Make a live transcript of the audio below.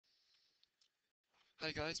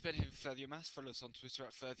Hey guys, Ben here for FurtherYourMaths. Follow us on Twitter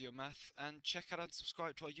at FurtherYourMath and check out and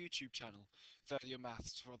subscribe to our YouTube channel,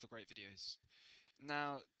 FurtherYourMaths, for other great videos.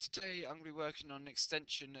 Now, today I'm going to be working on an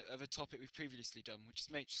extension of a topic we've previously done, which is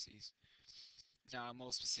matrices. Now,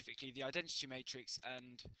 more specifically, the identity matrix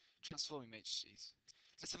and transforming matrices.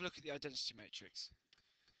 Let's have a look at the identity matrix.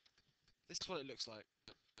 This is what it looks like.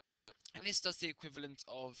 And this does the equivalent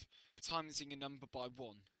of timesing a number by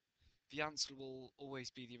 1. The answer will always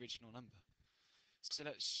be the original number. So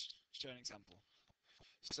let's show an example.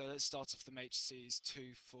 So let's start off the matrices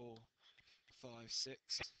 2, 4, 5,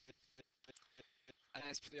 6, and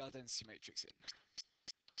let's put the identity matrix in.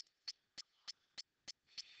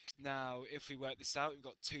 Now, if we work this out, we've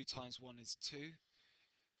got 2 times 1 is 2,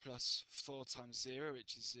 plus 4 times 0,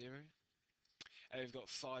 which is 0. And we've got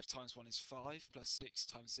 5 times 1 is 5, plus 6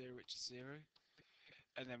 times 0, which is 0.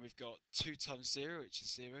 And then we've got 2 times 0, which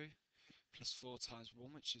is 0, plus 4 times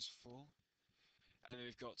 1, which is 4. And then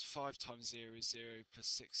we've got 5 times 0 is 0, plus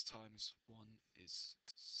 6 times 1 is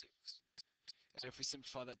 6. So if we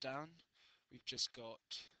simplify that down, we've just got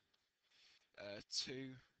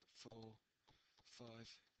 2, 4, 5,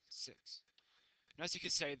 6. And as you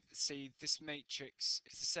can see, this matrix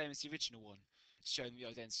is the same as the original one, showing the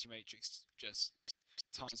identity matrix just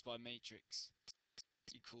times by matrix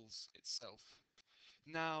equals itself.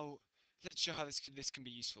 Now, let's show how this can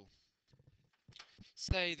be useful.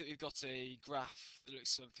 Say that we've got a graph that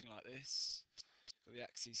looks something like this. Got the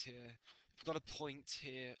axes here. We've got a point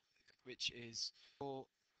here, which is 4,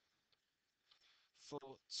 4,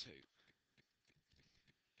 2.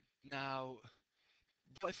 Now,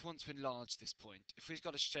 what if we want to enlarge this point? If we've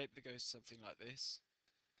got a shape that goes something like this,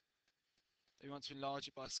 we want to enlarge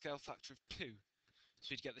it by a scale factor of 2, so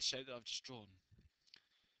we'd get the shape that I've just drawn.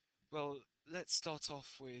 Well, let's start off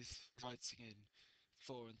with writing in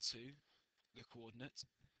 4 and 2, the coordinate,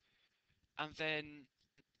 and then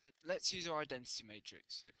let's use our identity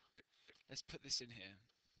matrix. Let's put this in here.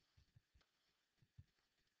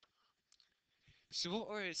 So what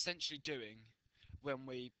we're essentially doing when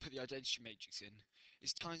we put the identity matrix in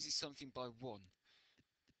is timesing something by 1,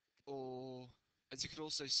 or as you could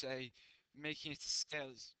also say, making it a scale,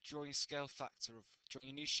 drawing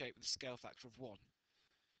a new shape with a scale factor of 1.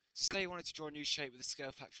 So say you wanted to draw a new shape with a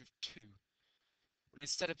scale factor of 2. Well,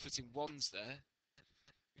 instead of putting 1s there,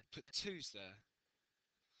 we put 2s there.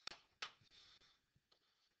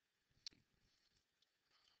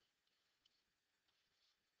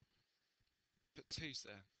 Put 2s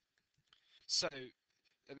there. So,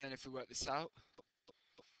 and then if we work this out,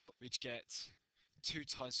 we'd get 2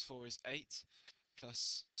 times 4 is 8,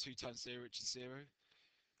 plus 2 times 0, which is 0,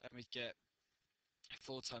 and we'd get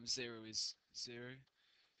 4 times 0 is 0,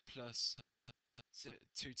 plus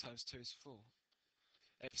 2 times 2 is 4.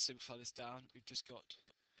 And if we simplify this down, we've just got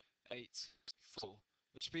 8, 4,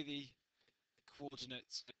 which would be the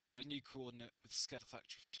coordinate, the new coordinate with a scale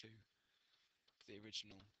factor of 2, the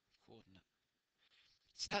original coordinate.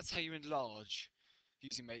 So that's how you enlarge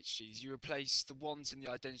using matrices. You replace the 1s in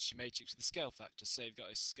the identity matrix with a scale factor. So you've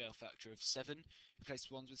got a scale factor of 7, you replace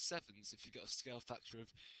the 1s with 7s. If you've got a scale factor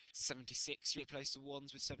of 76, you replace the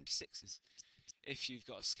 1s with 76s. If you've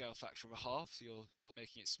got a scale factor of a half, so you're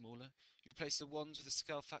making it smaller, you replace the 1s with a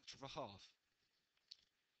scale factor of a half.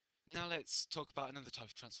 Now let's talk about another type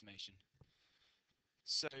of transformation.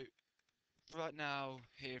 So right now,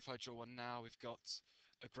 here if I draw one now, we've got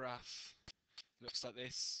a graph, looks like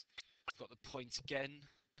this. We've got the point again,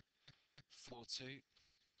 4, 2.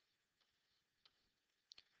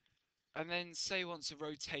 And then say we want to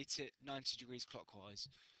rotate it 90 degrees clockwise.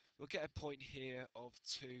 We'll get a point here of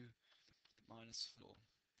 2 minus 4.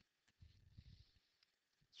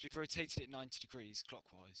 So we've rotated it 90 degrees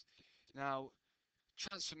clockwise. Now,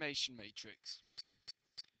 transformation matrix.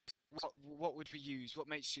 What would we use? What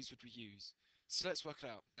matrices would we use? So let's work it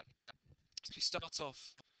out. So we start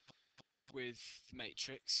off with the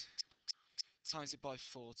matrix, times it by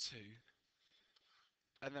 4, 2,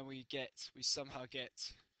 and then we somehow get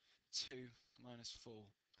 2 minus 4.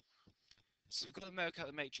 So we've got to work out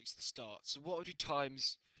the matrix at the start. So what would you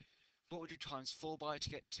times 4 by to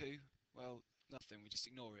get 2? Well, nothing, we just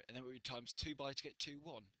ignore it. And then what would we times 2 by to get 2?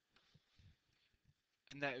 1.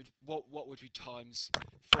 And then what would we times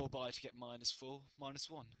 4 by to get minus 4? Minus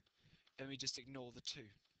 1. Then we just ignore the 2.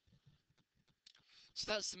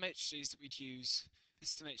 So that's the matrices that we'd use.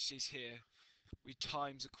 This is the matrices here. We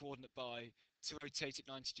times a coordinate by to rotate it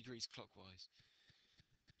 90 degrees clockwise.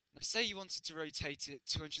 Now say you wanted to rotate it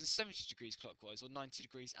 270 degrees clockwise or 90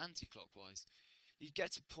 degrees anti-clockwise. You'd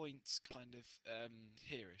get a point kind of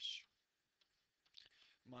here-ish.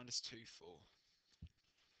 Minus 2, 4.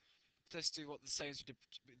 Let's do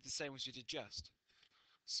the same as we did just.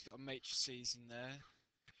 So we've got matrices in there.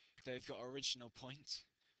 They've got our original point,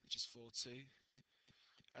 which is 4, 2.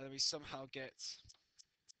 And then we somehow get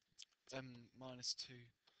minus 2,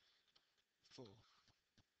 4.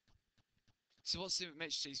 So what's the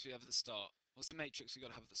matrices we have at the start? What's the matrix we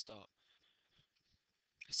got to have at the start?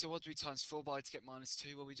 So what do we times 4 by to get minus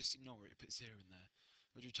 2? Well, we just ignore it, put 0 in there.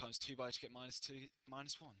 What do we times 2 by to get minus 2?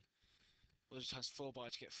 Minus 1. What do we times 4 by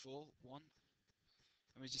to get 4? 1.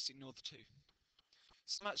 And we just ignore the 2.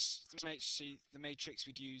 So that's the matrix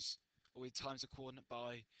we'd use, or we'd times a coordinate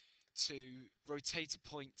by, to rotate a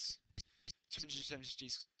point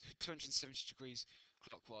 270 degrees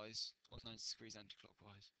clockwise, or 90 degrees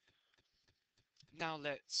anti-clockwise. Now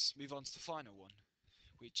let's move on to the final one,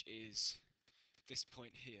 which is this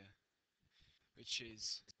point here, which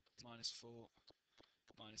is minus 4,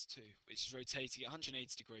 minus 2, which is rotating at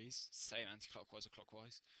 180 degrees, same anti-clockwise or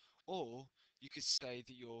clockwise, or you could say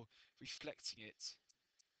that you're reflecting it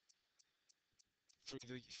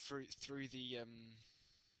through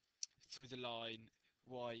the line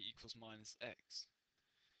y equals minus x.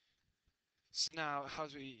 So now, how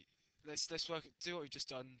do we let's do what we've just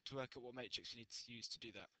done to work out what matrix we need to use to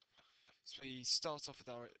do that. So we start off with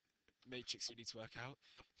our matrix we need to work out.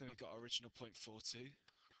 Then we've got our original point 4, 2. Then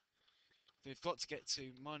we've got to get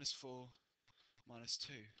to minus 4, minus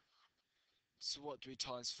 2. So what do we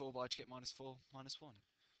times 4 by to get minus 4, minus 1?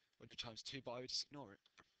 What do we times 2 by? We just ignore it.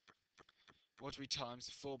 What do we times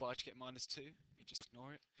 4 by to get minus 2? We just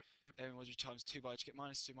ignore it. And what do we times 2 by to get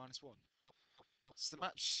minus 2, minus 1? So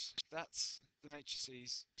that's the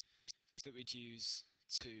matrices that we'd use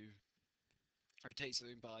to rotate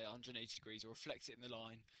something by 180 degrees or reflect it in the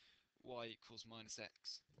line y equals minus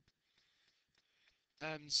x.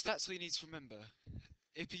 So that's all you need to remember.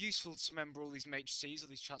 It'd be useful to remember all these matrices, or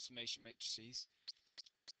these transformation matrices,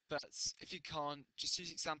 but if you can't, just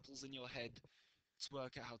use examples in your head to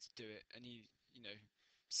work out how to do it, and you know,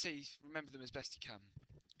 remember them as best you can.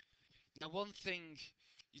 Now, one thing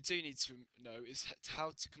you do need to know is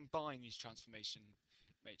how to combine these transformation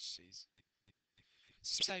matrices.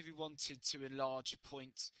 So say we wanted to enlarge a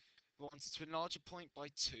point, by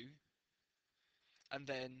 2, and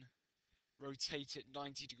then rotate it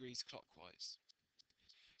 90 degrees clockwise.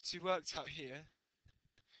 So we worked out here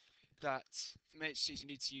that the matrices you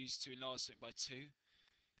need to use to enlarge something by 2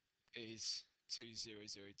 is 2, 0,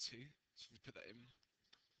 0, 2. So we put that in.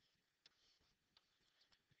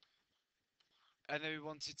 And then we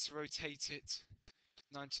wanted to rotate it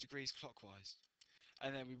 90 degrees clockwise.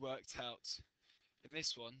 And then we worked out in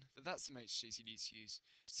this one that that's the matrices you need to use.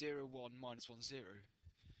 0, 1, minus 1, 0.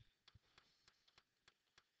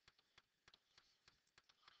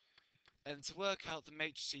 And to work out the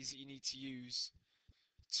matrices that you need to use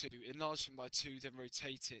to enlarge them by 2, then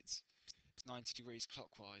rotate it 90 degrees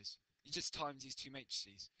clockwise, you just times these two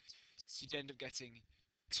matrices. So you'd end up getting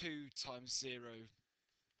 2 times 0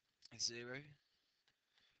 is 0,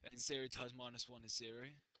 and 0 times minus 1 is 0,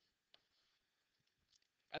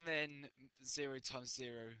 and then 0 times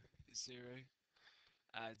 0 is 0,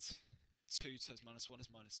 add 2 times minus 1 is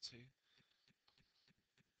minus 2,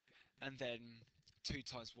 and then 2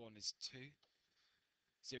 times 1 is 2,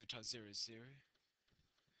 0 times 0 is 0,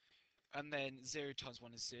 and then 0 times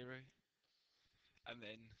 1 is 0, and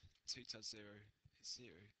then 2 times 0 is 0.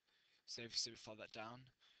 So if we simplify that down,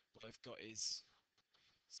 what I've got is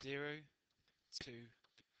 0, 2,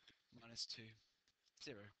 minus 2,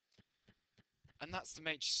 0. And that's the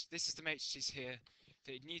matrix. This is the matrices here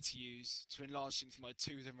that you need to use to enlarge something by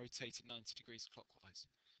 2, then rotate it 90 degrees clockwise.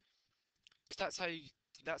 So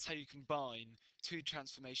that's how you combine two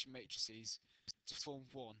transformation matrices to form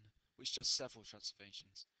one, which does several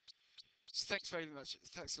transformations. So thanks very much.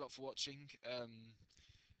 Thanks a lot for watching.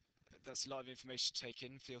 That's a lot of information to take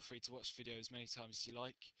in. Feel free to watch the video as many times as you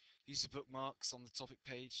like. Use the bookmarks on the topic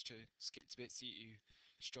page to skip to bits that you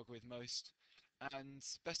struggle with most. And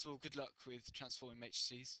best of all, good luck with transforming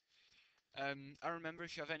matrices. And remember,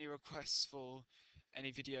 if you have any requests for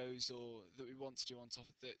any videos or that we want to do on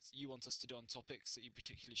topic that you want us to do on topics that you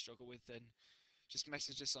particularly struggle with, then just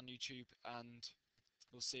message us on YouTube and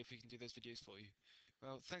we'll see if we can do those videos for you.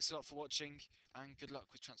 Well, thanks a lot for watching and good luck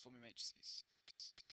with transforming matrices.